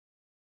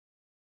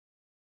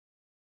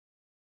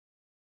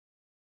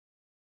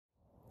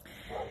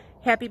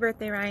Happy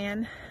birthday,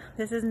 Ryan.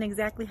 This isn't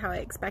exactly how I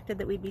expected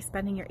that we'd be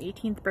spending your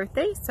 18th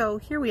birthday, so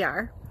here we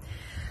are.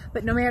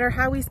 But no matter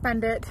how we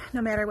spend it,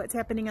 no matter what's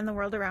happening in the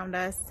world around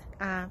us,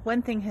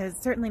 one thing has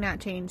certainly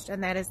not changed,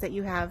 and that is that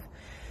you have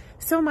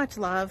so much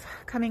love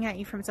coming at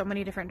you from so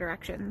many different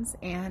directions.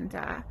 And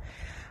I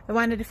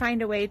wanted to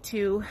find a way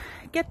to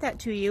get that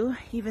to you,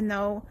 even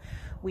though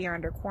we are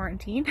under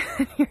quarantine.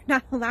 You're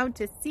not allowed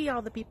to see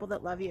all the people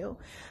that love you,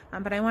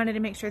 but I wanted to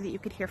make sure that you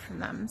could hear from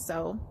them.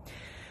 So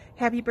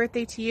happy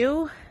birthday to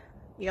you.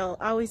 You'll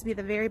always be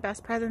the very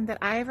best present that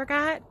I ever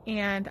got,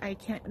 and I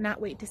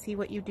cannot wait to see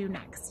what you do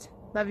next.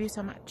 Love you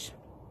so much.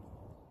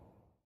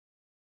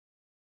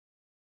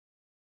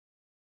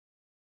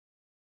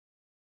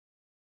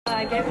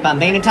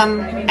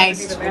 Bambinatum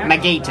est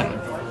magatum.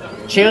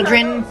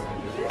 Children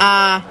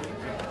are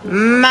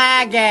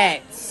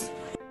maggots.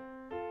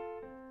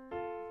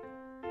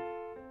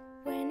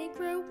 When I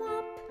grow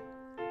up,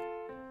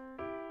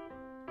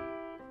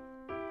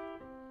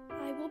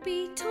 I will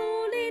be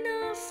tall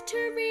enough to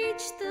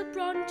reach the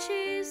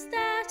branches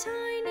that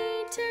I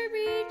need to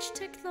reach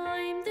to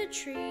climb the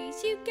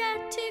trees you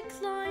get to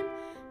climb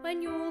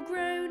when you're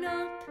grown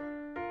up.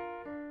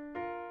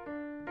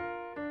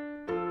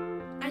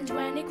 And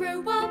when I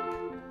grow up,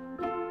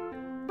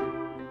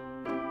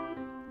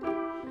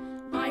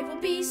 I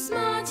will be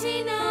smart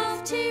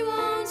enough to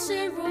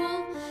answer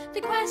all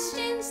the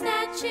questions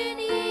that you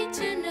need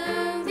to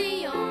know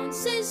the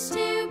answers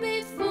to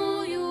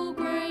before you're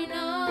grown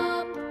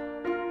up.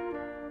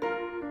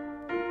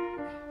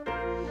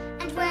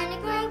 And when I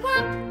grow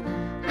up,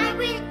 I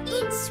will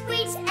eat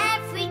sweets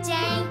every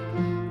day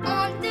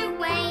on the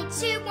way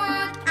to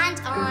work, and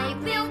I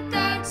will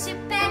go to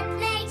bed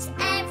late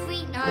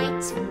every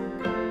night.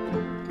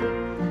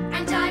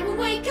 And I will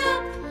wake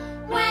up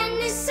when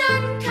the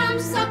sun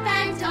comes up,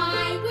 and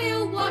I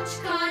will watch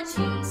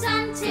cartoons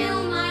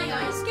until my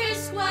eyes go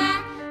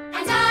square.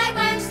 And I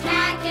won't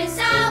care 'cause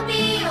I'll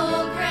be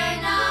all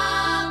grown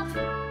up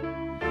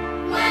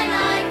when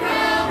I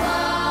grow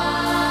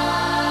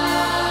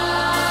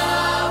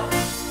up.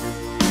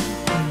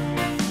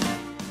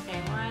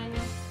 Okay, 1,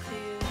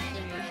 2, 3.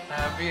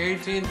 Happy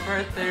 18th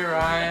birthday,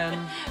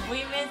 Ryan. We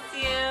miss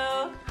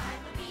you.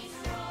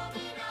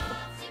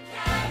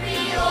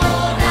 Carry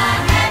all the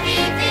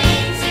heavy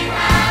things you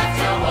have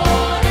to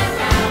hold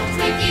around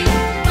with you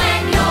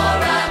when you're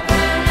a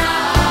grown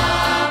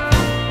up.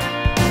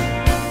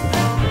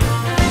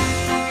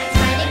 And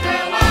when I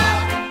grow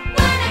up,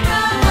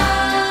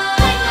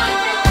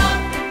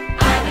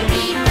 I will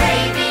be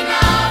brave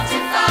enough to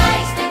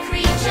fight the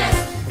creatures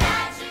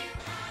that you.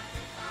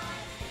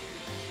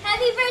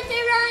 Happy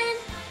birthday, Ryan.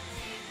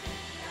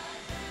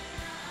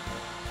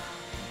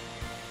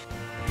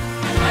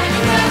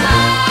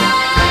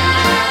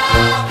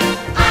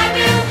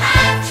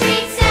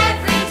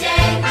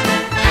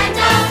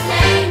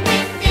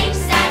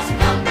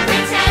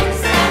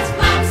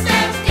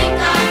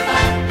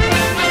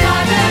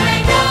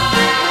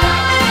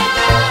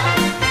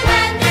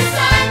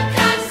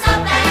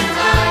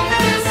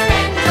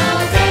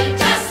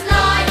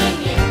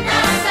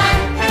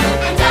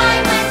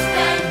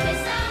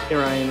 Hey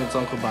Ryan, it's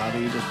Uncle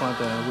Bobby. Just wanted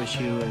to wish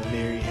you a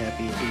very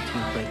happy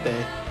 18th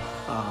birthday.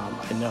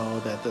 I know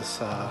that this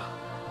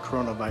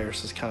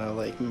coronavirus is kind of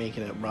like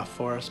making it rough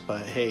for us,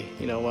 but hey,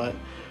 you know what?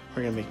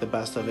 We're gonna make the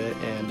best of it,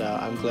 and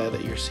I'm glad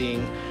that you're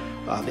seeing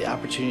the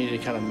opportunity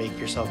to kind of make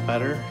yourself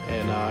better,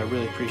 and I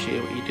really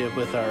appreciate what you did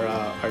with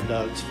our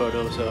Doug's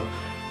photo. So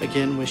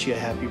again, wish you a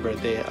happy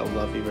birthday. I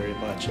love you very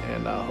much,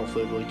 and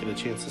hopefully we'll get a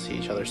chance to see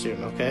each other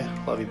soon, okay?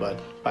 Love you, bud.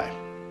 Bye.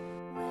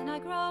 When I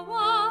grow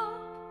up,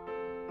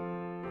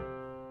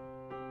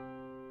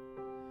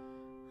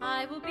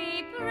 I will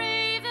be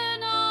brave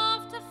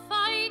enough to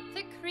fight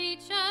the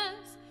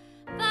creatures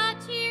that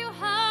you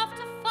have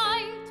to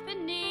fight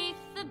beneath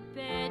the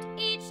bed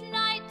each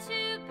night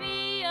to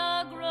be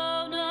a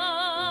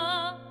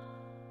grown-up.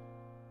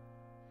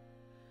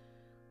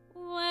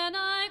 When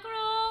I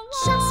grow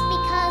up, Just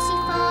because you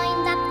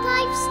find that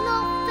life's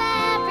not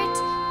fair, it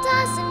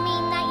doesn't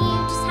mean that you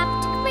just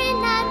have to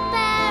grin and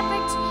bear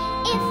it.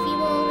 If you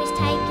always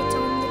take it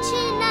on the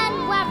chin and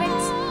wear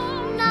it,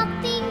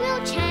 nothing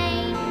will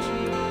change.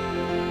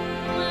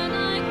 when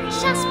I grow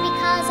Just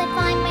because I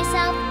find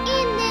myself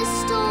in this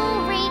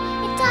story,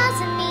 it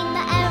doesn't mean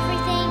that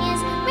everything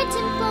is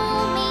written for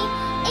me.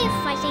 If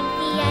I think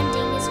the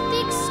ending is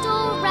fixed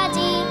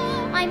already,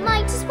 I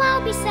might as well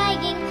be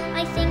saying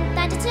I think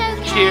that it's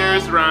okay.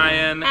 Cheers,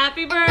 Ryan.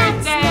 Happy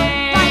That's not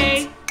birthday.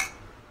 right.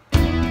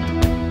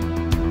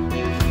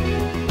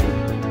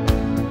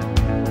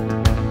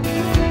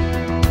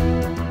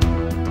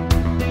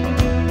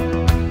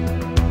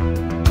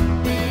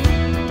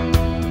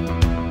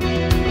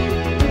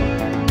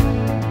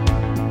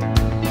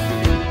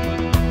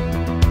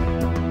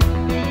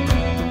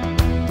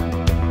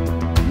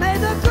 May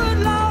the good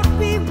Lord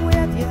be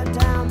with you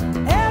down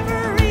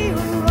every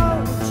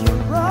road you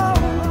roll.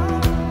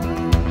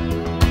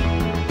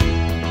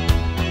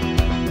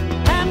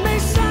 And may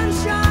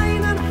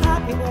sunshine and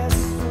happiness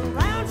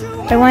surround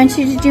you. I want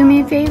you to do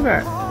me a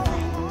favor.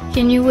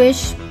 Can you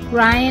wish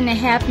Ryan, a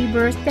happy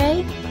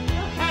birthday.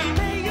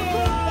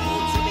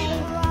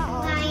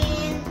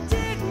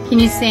 Can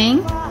you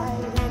sing?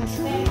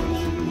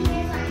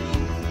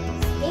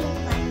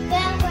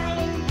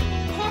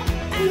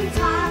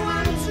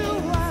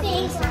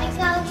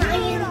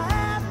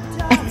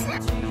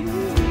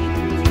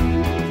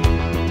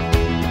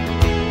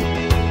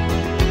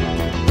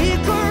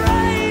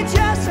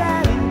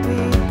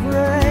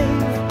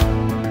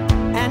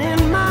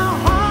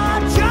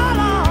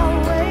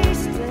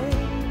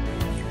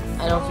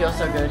 I don't feel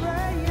so good.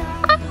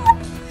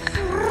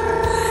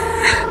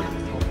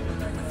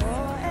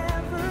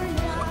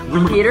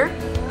 Peter?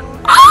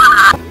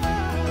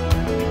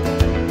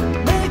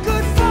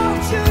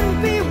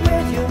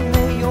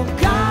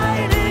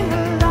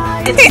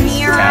 It's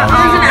near there's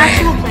an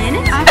actual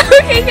planet?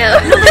 Okay, go.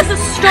 No, there's a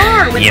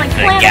star with You like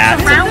forgot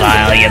planets to around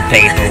file it. your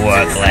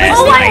paperwork last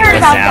Oh, I night, heard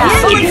about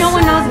that. Wazowski. Like no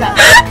one knows about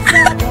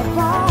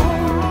that.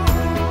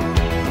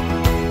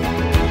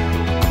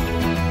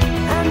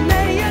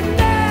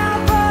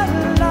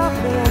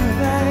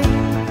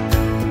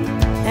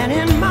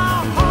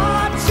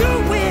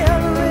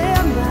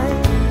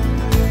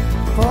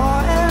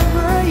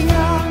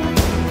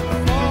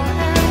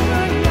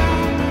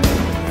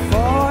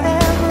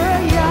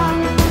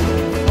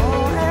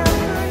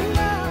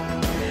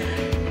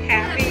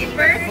 Happy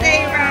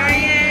birthday,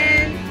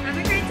 Ryan! Have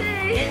a great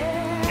day.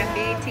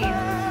 Happy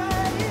 18th.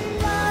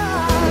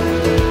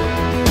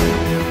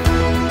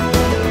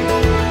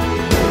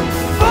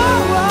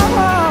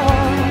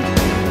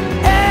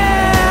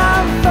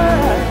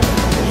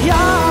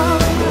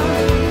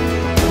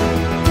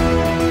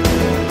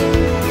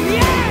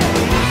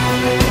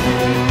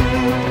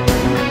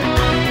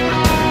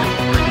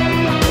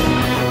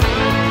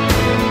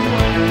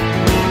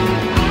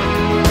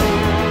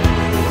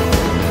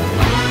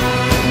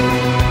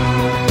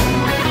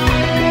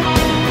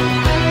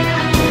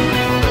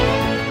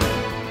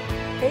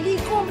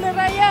 Feliz cumple,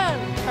 Ryan.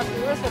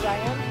 Happy birthday,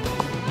 Ryan.